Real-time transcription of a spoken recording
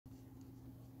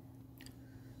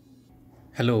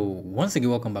Hello, once again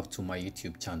welcome back to my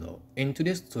YouTube channel. In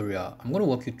today's tutorial, I'm going to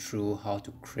walk you through how to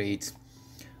create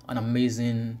an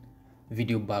amazing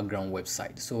video background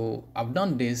website. So I've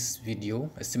done this video,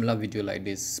 a similar video like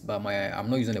this, but I'm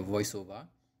not using a voiceover.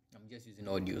 I'm just using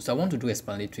audio. So I want to do an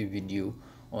explanatory video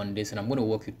on this, and I'm going to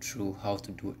walk you through how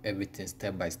to do everything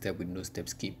step by step with no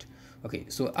steps skipped. Okay,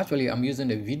 so actually I'm using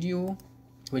a video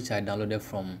which I downloaded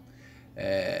from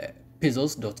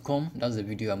puzzles.com. That's the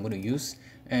video I'm going to use,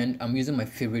 and I'm using my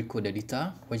favorite code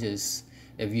editor, which is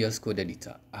a VS Code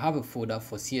editor. I have a folder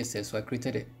for CSS, so I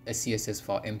created a CSS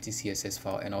file, empty CSS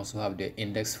file, and also have the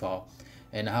index file,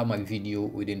 and I have my video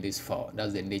within this file.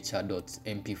 That's the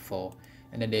nature.mp4,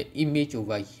 and then the image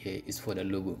over here is for the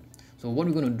logo. So what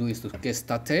we're going to do is to get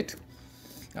started.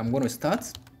 I'm going to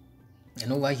start,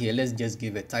 and over here let's just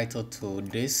give a title to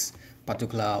this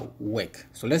particular work.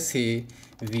 So let's say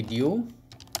video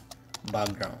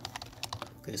background.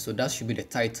 Okay, so that should be the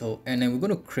title, and then we're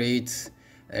going to create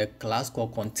a class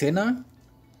called container.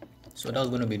 So that's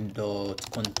going to be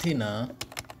 .container.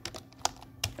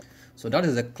 So that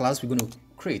is the class we're going to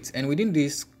create, and within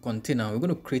this container we're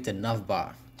going to create a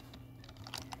navbar,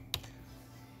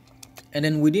 and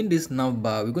then within this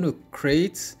navbar we're going to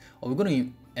create, or we're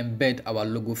going to embed our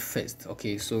logo first.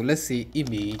 Okay, so let's say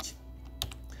image,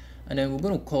 and then we're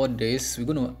going to call this, we're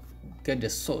going to get the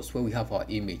source where we have our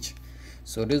image.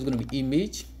 So this is going to be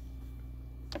image,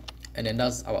 and then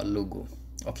that's our logo.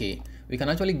 Okay, we can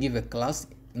actually give a class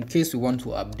in case we want to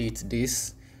update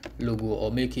this logo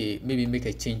or maybe make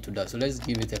a change to that. So let's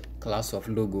give it a class of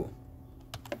logo.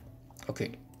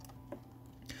 Okay,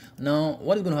 now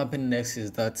what is going to happen next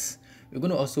is that we're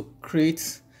going to also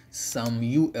create some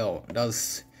UL,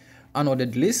 that's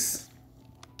unordered list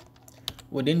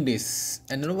within this,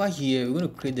 and then over here we're going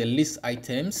to create the list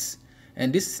items,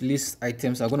 and these list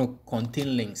items are going to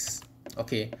contain links.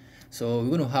 Okay, so we're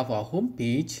going to have our home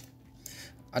page.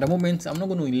 At the moment I'm not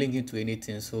going to link it to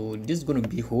anything, so this is going to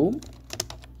be home,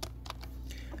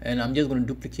 and I'm just going to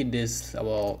duplicate this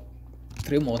about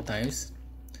 3 more times.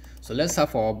 So let's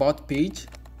have our about page.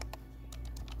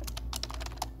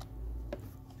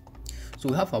 So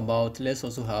we have about, let's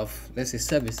also have, let's say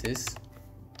services,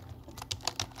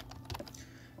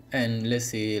 and let's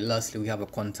say lastly we have a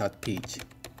contact page.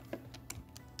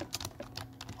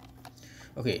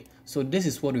 Okay, so this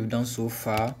is what we've done so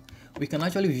far. We can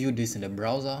actually view this in the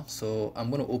browser, so I'm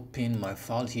going to open my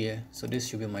file here. So this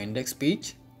should be my index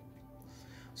page.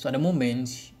 So at the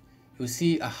moment you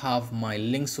see I have my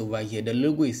links over here. The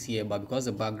logo is here, but because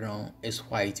the background is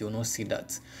white you will not see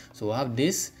that. So I have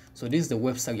this. So this is the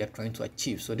website we are trying to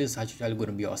achieve. So this is actually going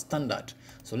to be our standard.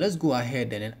 So let's go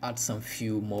ahead and then add some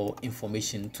few more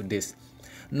information to this.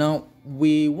 Now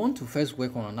we want to first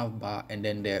work on a navbar and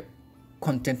then the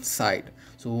content side.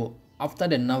 So after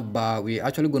the navbar we're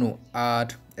actually going to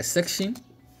add a section.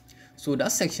 So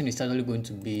that section is actually going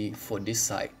to be for this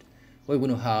side. We're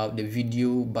going to have the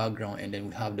video background, and then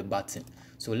we have the button.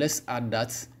 So let's add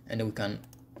that, and then we can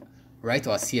write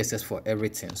our CSS for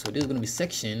everything. So this is going to be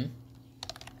section,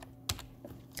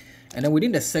 and then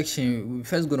within the section we're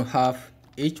first going to have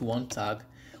h1 tag,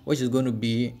 which is going to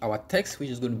be our text,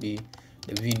 which is going to be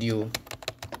the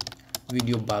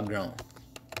video background.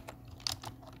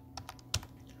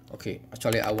 Okay,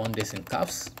 actually I want this in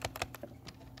caps.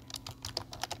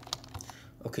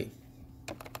 Okay,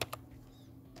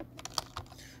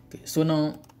 so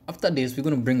now after this we're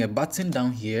going to bring a button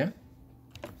down here,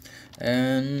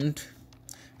 and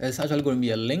it's actually going to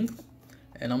be a link,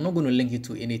 and I'm not going to link it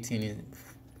to anything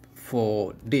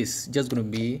for this, just going to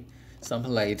be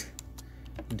something like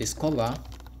discover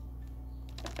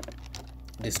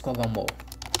more.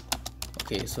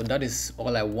 Okay, so that is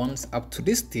all I want up to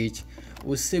this stage.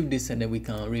 We'll save this, and then we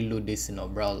can reload this in our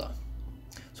browser.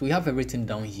 So we have everything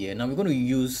down here. Now we're going to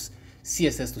use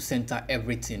CSS to center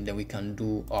everything, then we can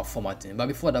do our formatting. But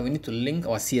before that we need to link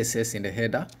our CSS in the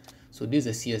header. So this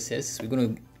is a CSS, we're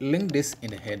going to link this in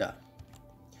the header.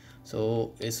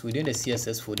 So it's within the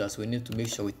CSS folder, so we need to make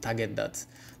sure we target that.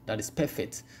 That is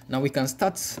perfect. Now we can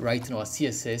start writing our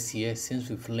CSS here. Since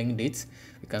we've linked it,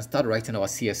 we can start writing our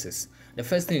CSS. The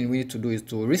first thing we need to do is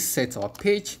to reset our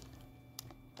page,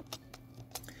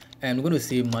 and we're going to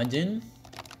say margin.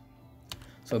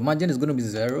 So margin is going to be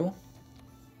 0,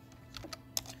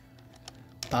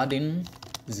 padding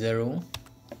 0.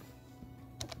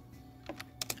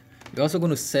 We're also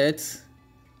going to set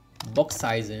box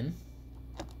sizing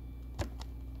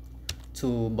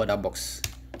to border box,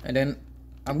 and then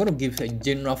I'm going to give a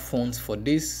general font for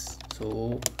this.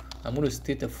 So I'm going to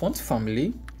state a font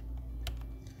family.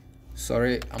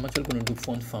 Sorry, I'm actually going to do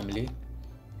font family,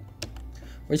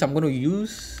 which I'm going to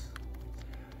use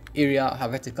area,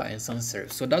 vertical and sans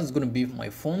serif. So that's going to be my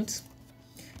font.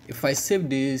 If I save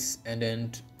this and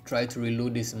then try to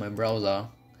reload this in my browser,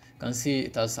 you can see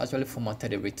it has actually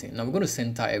formatted everything. Now we're going to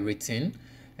center everything,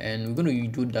 and we're going to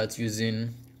do that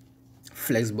using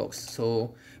Flexbox.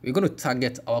 So we're going to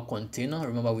target our container.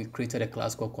 Remember, we created a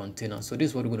class called container. So this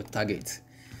is what we're going to target.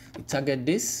 We target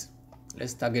this.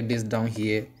 Let's target this down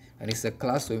here, and it's a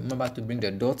class, so remember to bring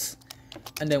the dots,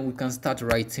 and then we can start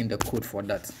writing the code for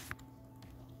that.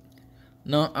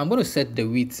 Now I'm going to set the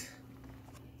width.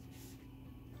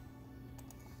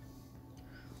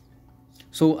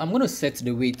 So I'm going to set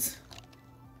the width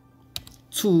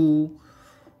to,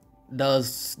 the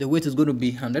width is going to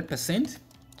be 100%.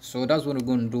 So that's what we're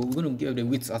going to do. We're going to give the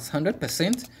width as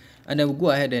 100%, and then we'll go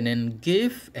ahead and then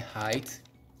give a height.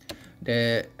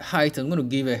 The height, I'm going to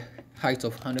give a height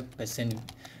of 100%,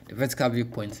 the vertical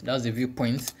viewpoint, that's the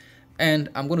viewpoint, and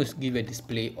I'm going to give a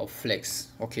display of flex.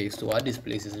 Okay, so our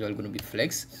display is going to be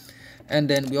flex, and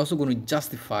then we're also going to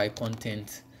justify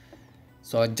content.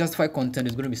 So our justify content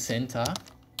is going to be center,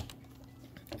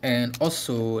 and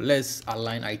also let's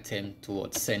align item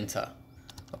towards center.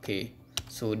 Okay,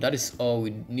 so that is all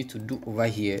we need to do over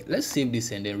here. Let's save this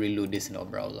and then reload this in our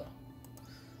browser.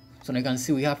 So now you can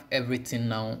see we have everything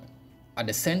now at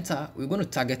the center. We're going to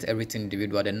target everything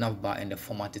individual, the navbar and the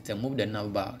formatted, and move the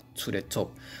navbar to the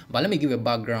top. But let me give a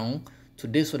background to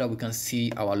this so that we can see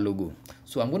our logo.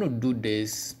 So I'm going to do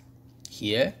this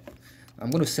here. I'm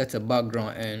going to set a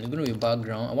background, and it's going to be a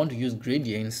background. I want to use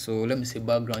gradients, so let me say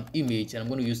background image, and I'm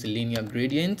going to use the linear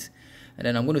gradient, and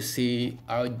then I'm going to say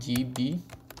RGB.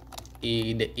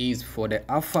 The A is for the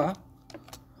alpha,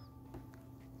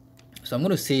 so I'm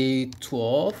going to say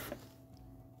 12,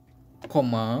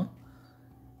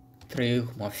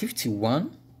 3,51,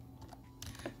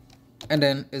 and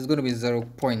then it's going to be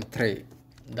 0.3.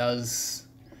 That's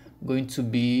going to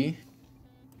be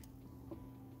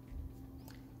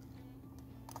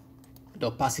the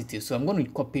opacity. So I'm going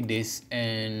to copy this,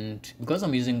 and because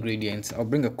I'm using gradients, I'll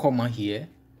bring a comma here.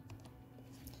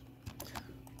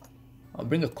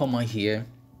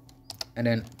 And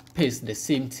then paste the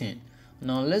same thing.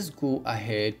 Now let's go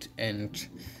ahead and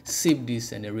save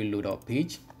this and then reload our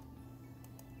page.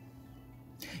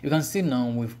 You can see now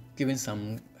we've given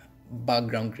some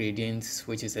background gradients,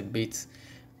 which is a bit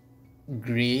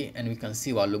gray, and we can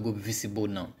see our logo visible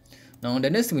now. Now the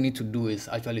next thing we need to do is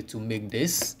actually to make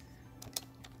this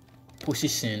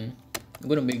position.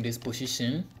 We're going to make this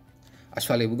position,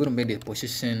 actually we're going to make the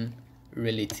position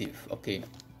relative. Okay,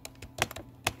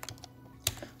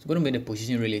 so we're going to make the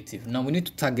position relative. Now we need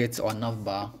to target our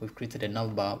navbar. We've created a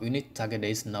navbar. We need to target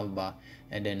this navbar,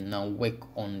 and then now work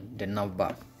on the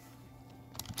navbar.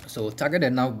 So target the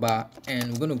navbar,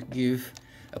 and we're going to give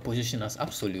a position as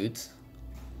absolute.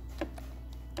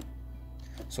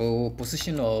 So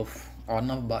position of our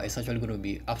navbar is actually going to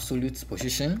be absolute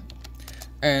position,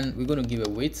 and we're going to give a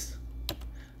weight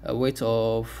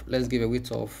of, let's give a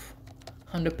weight of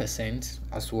 100%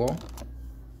 as well.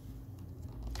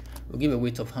 We'll give a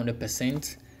weight of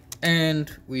 100%,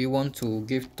 and we want to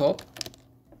give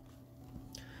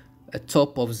a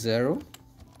top of 0,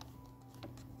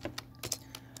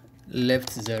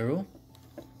 left 0,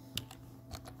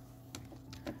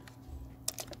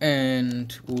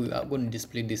 and we are going to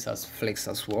display this as flex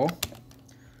as well.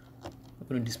 We're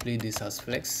going to display this as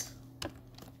flex,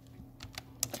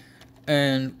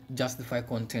 and justify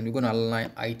content. We're going to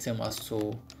align item as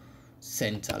so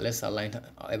center. Let's align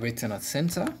everything at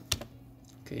center.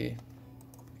 Okay,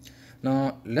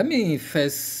 now let me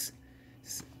first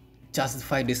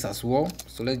justify this as well.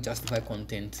 So let's justify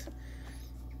content,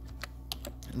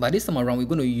 but this time around we're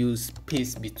going to use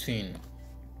space between.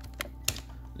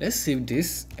 Let's save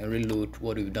this and reload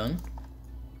what we've done.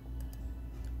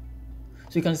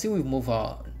 So you can see we've moved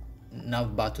our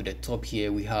navbar to the top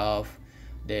here. We have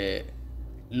the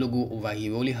logo over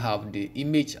here. We only have the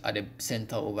image at the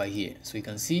center over here. So you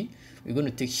can see we're going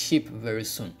to take shape very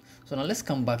soon. So now let's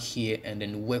come back here and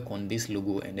then work on this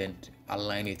logo and then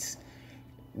align it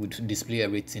with display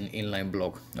everything inline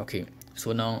block. Okay,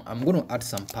 so now I'm going to add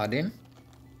some padding.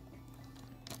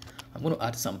 I'm going to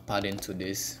add some padding to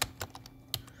this,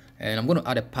 and I'm going to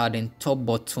add a padding top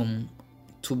bottom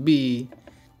to be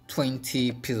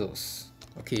 20 pixels.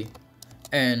 Okay,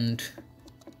 and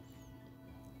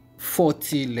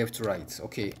 40 left right.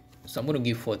 Okay, so I'm going to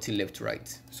give 40 left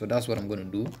right. So that's what I'm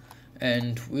going to do,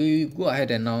 and we go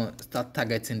ahead and now start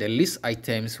targeting the list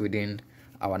items within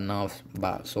our nav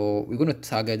bar. So we're going to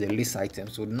target the list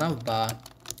items. So nav bar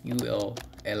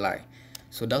ULLI.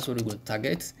 So that's what we're going to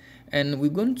target, and we're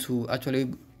going to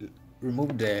actually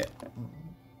remove the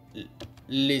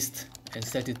list and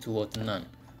set it to what, none.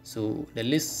 So the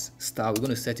list star, we're going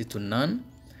to set it to none.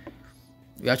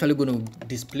 We're actually going to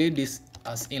display this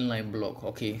as inline block.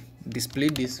 Okay, display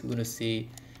this, we're going to say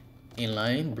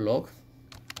inline block,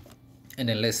 and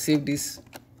then let's save this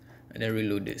and then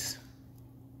reload this.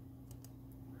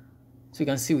 So you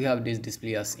can see we have this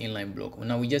display as inline block.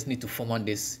 Now we just need to format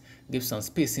this, give some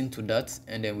spacing to that,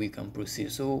 and then we can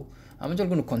proceed. So I'm just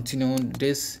going to continue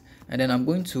this, and then I'm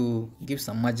going to give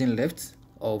some margin left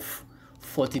of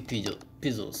 40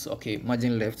 pixels. Okay,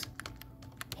 margin left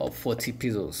of 40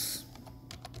 pixels.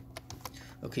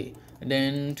 Okay, and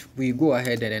then we go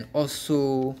ahead and then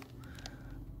also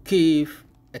give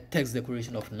a text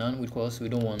decoration of none, because we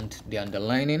don't want the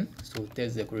underlining, so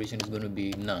text decoration is going to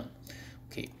be none.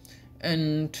 Okay,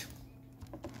 and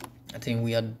I think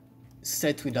we are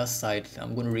set with that side.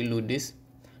 I'm going to reload this,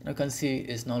 and you can see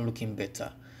it's now looking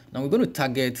better. Now we're going to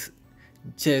target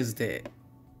just the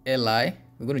li.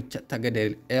 We're going to target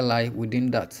the li within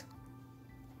that.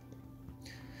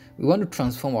 We want to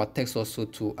transform our text also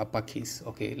to uppercase.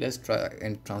 Okay, let's try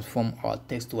and transform our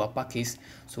text to uppercase.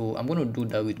 So I'm going to do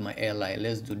that with my li.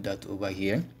 Let's do that over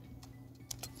here.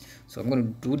 So I'm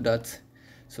going to do that.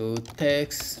 So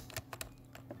text,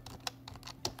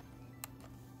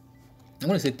 I'm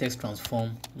going to say text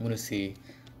transform. I'm going to say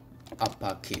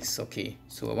uppercase. Okay,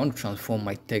 so I want to transform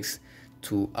my text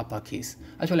to uppercase.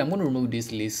 Actually, I'm going to remove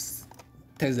this list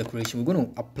text decoration. We're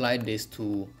going to apply this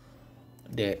to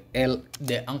the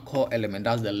anchor element.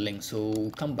 That's the link. So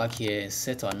we'll come back here and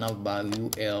set our navbar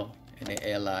ul and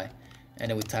the li, and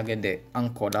then we target the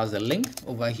anchor. That's the link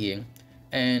over here.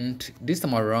 And this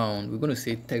time around, we're going to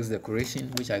say text decoration,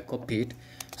 which I copied,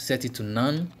 set it to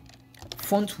none.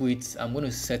 Font width, I'm going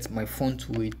to set my font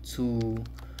width to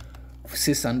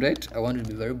 600. I want it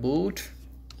to be very bold,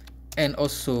 and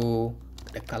also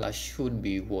the color should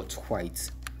be what?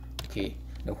 White. Okay,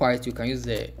 the white, you can use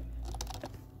the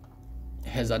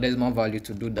hexadecimal value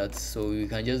to do that, so you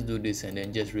can just do this and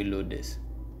then just reload this.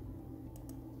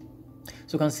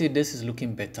 So you can see this is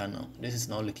looking better now. This is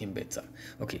now looking better.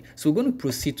 Okay, so we're going to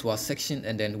proceed to our section,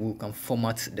 and then we can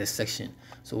format the section.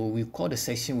 So we call the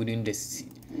section within this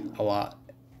our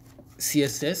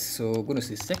CSS. So we're going to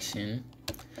say section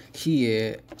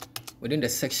here. Within the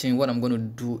section, what I'm going to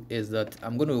do is that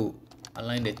I'm going to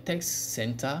align the text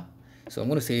center. So I'm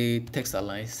going to say text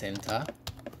align center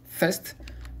first,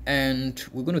 and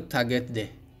we're going to target the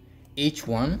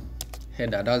h1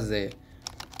 header. That's the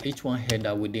h1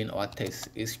 header within our text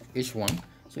is h1.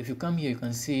 So if you come here, you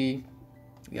can see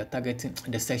we are targeting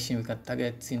the section. We can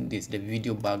targeting this, the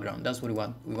video background. That's what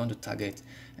we want to target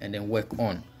and then work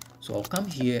on. So I'll come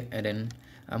here, and then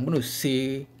I'm going to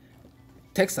say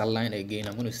text align again.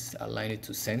 I'm going to align it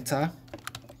to center,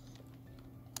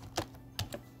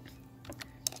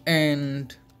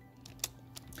 and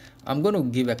I'm going to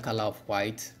give a color of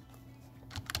white.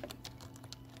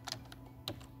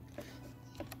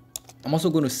 I'm also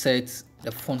going to set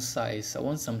the font size. I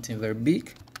want something very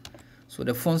big, so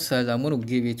the font size, I'm going to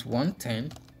give it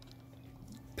 110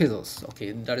 pixels.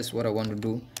 Okay, that is what I want to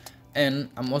do. And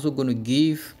I'm also going to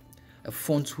give a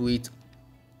font weight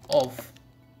of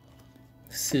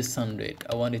 600.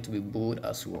 I want it to be bold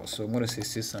as well, so I'm going to say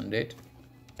 600.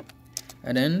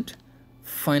 And then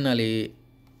finally,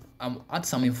 add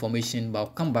some information, but I'll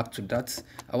come back to that.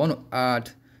 I want to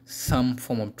add some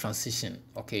form of transition.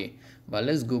 Okay, but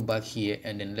let's go back here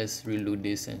and then let's reload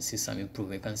this and see some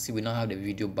improvement. You can see we now have the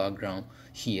video background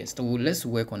here. So let's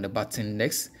work on the button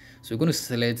next. So we're going to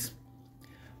select,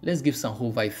 let's give some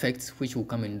hover effect, which will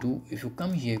come and do. If you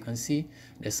come here, you can see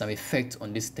there's some effect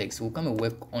on this text. We'll come and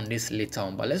work on this later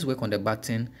on, but let's work on the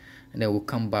button, and then we'll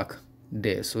come back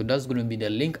there. So that's going to be the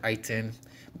link item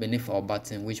beneath our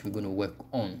button, which we're going to work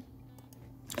on.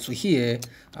 So here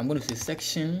I'm going to say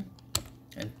section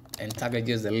and target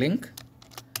just the link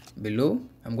below.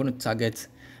 I'm going to target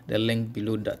the link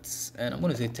below that, and I'm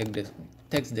going to say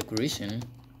text decoration.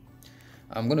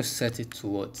 I'm going to set it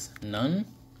towards none.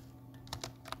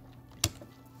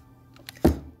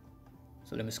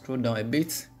 So let me scroll down a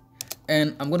bit,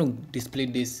 and I'm going to display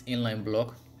this inline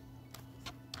block.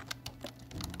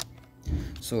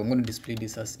 So I'm going to display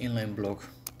this as inline block.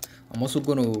 I'm also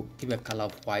going to give a color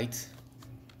of white.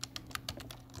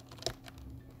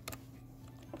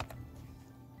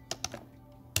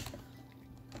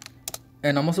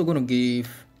 And I'm also going to give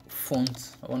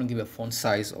font. I want to give a font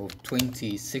size of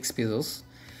 26 pixels.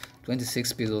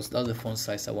 26 pixels, that's the font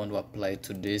size I want to apply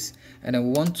to this. And then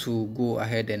we want to go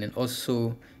ahead and then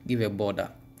also give a border.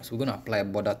 So we're going to apply a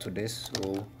border to this.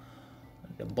 So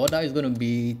the border is going to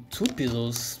be 2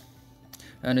 pixels,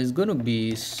 and it's going to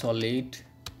be solid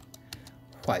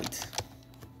white.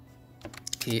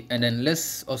 Okay, and then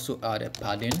let's also add a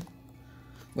padding.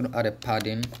 I'm going to add a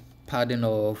padding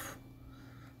of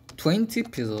 20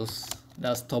 pixels,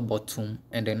 that's top bottom,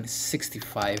 and then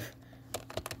 65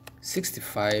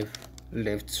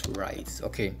 left to right.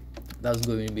 Okay, that's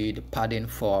going to be the padding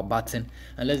for our button.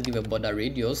 And let's give a border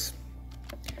radius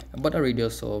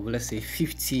of, let's say,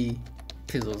 50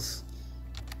 pixels.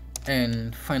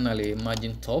 And finally,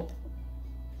 margin top.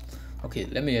 Okay,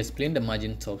 let me explain the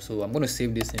margin top. So I'm going to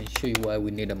save this and show you why we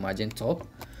need a margin top.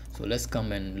 So let's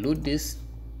come and load this.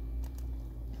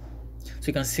 So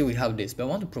you can see we have this, but I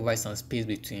want to provide some space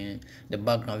between the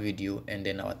background video and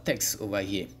then our text over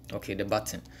here. Okay, the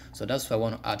button. So that's why I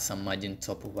want to add some margin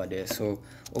top over there. So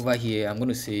over here, I'm going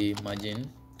to say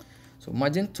margin. So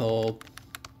margin top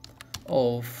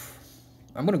of,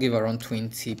 I'm going to give around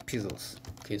 20 pixels.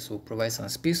 Okay, so provide some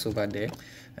space over there,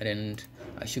 and then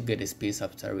I should get a space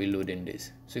after reloading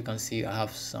this. So you can see I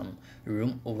have some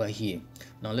room over here.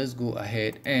 Now let's go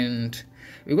ahead and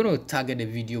we're going to target the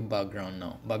video background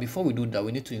now. But before we do that,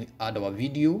 we need to add our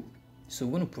video. So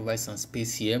we're going to provide some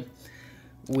space here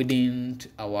within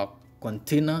our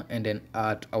container and then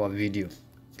add our video.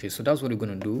 Okay, so that's what we're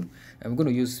going to do. And we're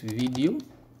going to use video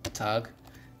tag,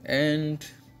 and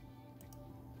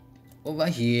over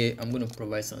here I'm going to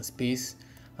provide some space.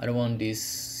 I don't want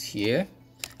this here.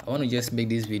 I want to just make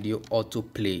this video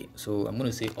autoplay. So I'm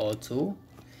going to say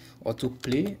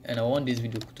autoplay, and I want this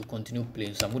video to continue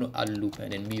playing. So I'm going to add loop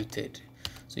and then muted.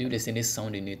 So if there's any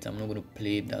sound in it, I'm not going to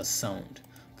play that sound.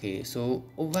 Okay, so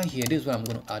over here, this is where I'm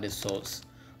going to add a source.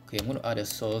 Okay, I'm going to add a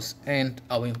source, and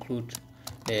I will include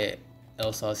the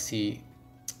SRC,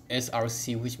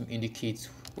 which indicates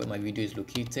where my video is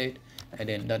located, and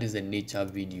then that is the nature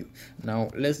video. Now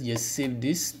let's just save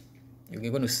this. You're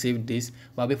going to save this,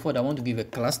 but before that, I want to give a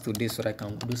class to this so that I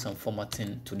can do some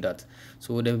formatting to that.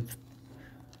 So the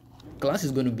class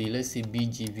is going to be, let's say,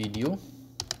 BG video,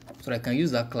 so that I can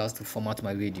use that class to format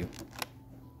my video.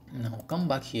 Now come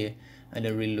back here and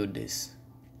then reload this.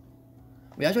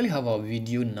 We actually have our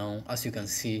video now, as you can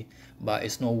see, but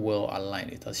it's not well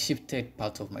aligned. It has shifted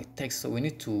part of my text, so we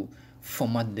need to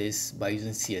format this by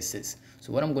using CSS.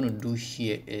 So what I'm going to do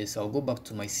here is I'll go back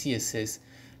to my CSS,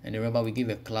 and remember we give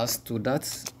a class to that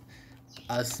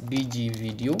as BG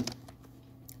video,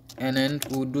 and then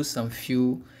we'll do some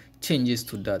few changes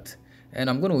to that. And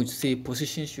I'm going to say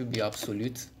position should be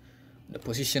absolute. The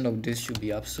position of this should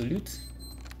be absolute,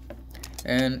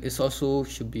 and it's also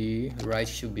should be right,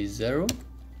 should be 0.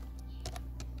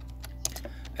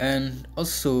 And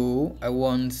also I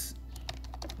want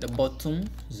the bottom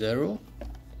 0,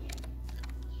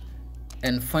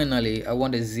 and finally I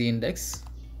want the Z index.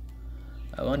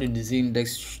 I want the Z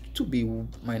index to be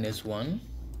 -1,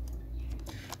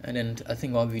 and then I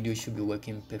think our video should be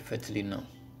working perfectly now.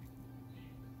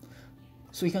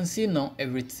 So you can see now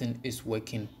everything is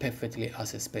working perfectly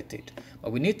as expected,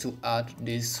 but we need to add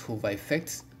this hover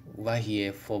effect over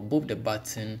here for both the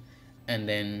button and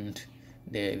then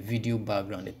the video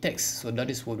background, the text. So that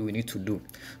is what we need to do.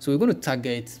 So we're going to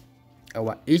target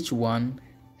our H1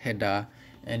 header,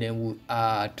 and then we'll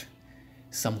add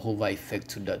some hover effect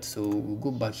to that. So we'll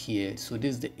go back here. So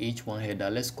this is the H1 header.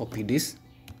 Let's copy this,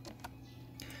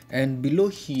 and below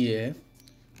here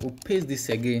we'll paste this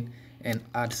again and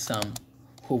add some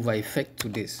hover effect to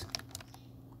this.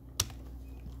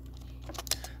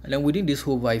 And then within this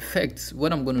hover effect,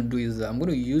 what I'm going to do is I'm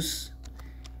going to use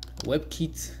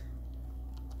WebKit.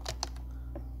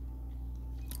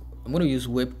 I'm going to use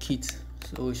WebKit,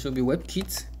 so it should be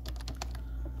WebKit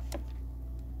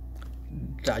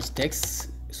dash text.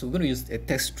 So we're going to use a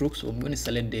text stroke, so I'm going to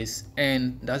select this,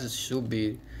 and that should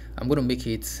be, I'm going to make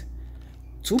it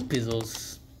 2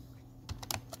 pixels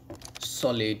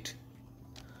solid.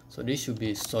 So this should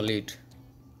be solid.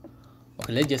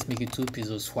 Okay, let's just make it 2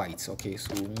 pixels white. Okay,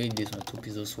 so we'll make this one 2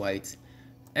 pixels white,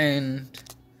 and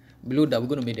below that we're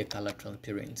going to make the color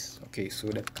transparent. Okay, so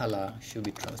the color should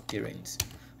be transparent.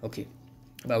 Okay,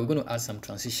 but we're going to add some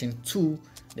transition to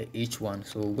the H1.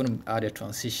 So we're going to add a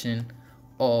transition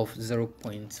of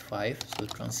 0.5. so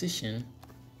transition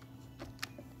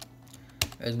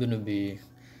is going to be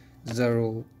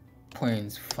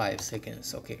 0.5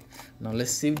 seconds. Okay, now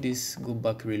let's save this, go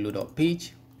back, reload our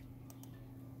page.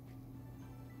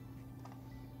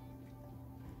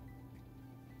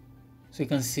 So you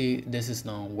can see this is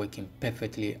now working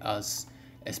perfectly as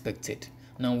expected.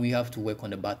 Now we have to work on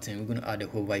the button. We're going to add a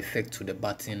hover effect to the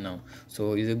button now.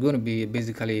 So it's going to be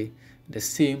basically the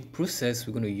same process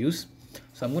we're going to use.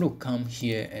 So I'm going to come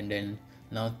here and then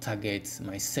now target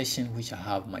my session, which I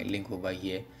have my link over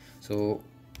here. So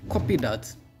copy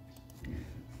that,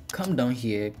 come down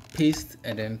here, paste,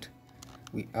 and then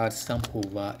we add some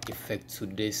hover effect to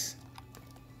this,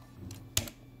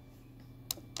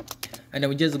 and then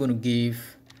we're just going to give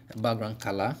a background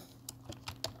color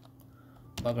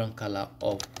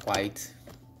of white,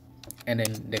 and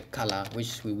then the color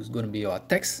which is going to be our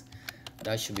text,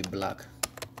 that should be black.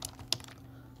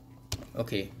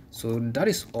 Okay, so that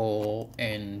is all.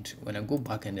 And when I go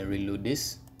back and then reload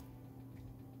this,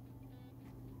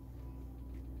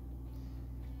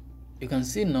 you can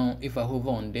see now if I hover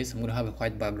on this, I'm going to have a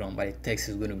white background, but the text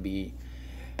is going to be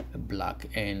black,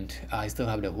 and I still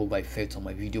have the hover effect on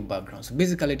my video background. So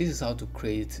basically, this is how to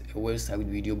create a website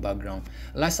with video background.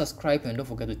 Like, subscribe, and don't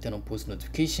forget to turn on post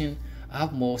notification. I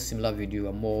have more similar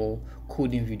video, more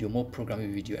coding video, more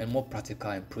programming video, and more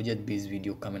practical and project-based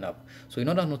video coming up. So in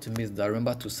order not to miss that,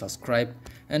 remember to subscribe,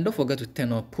 and don't forget to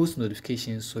turn on post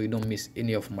notifications so you don't miss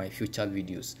any of my future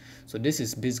videos. So this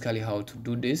is basically how to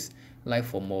do this. Like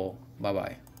for more. Bye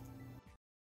bye.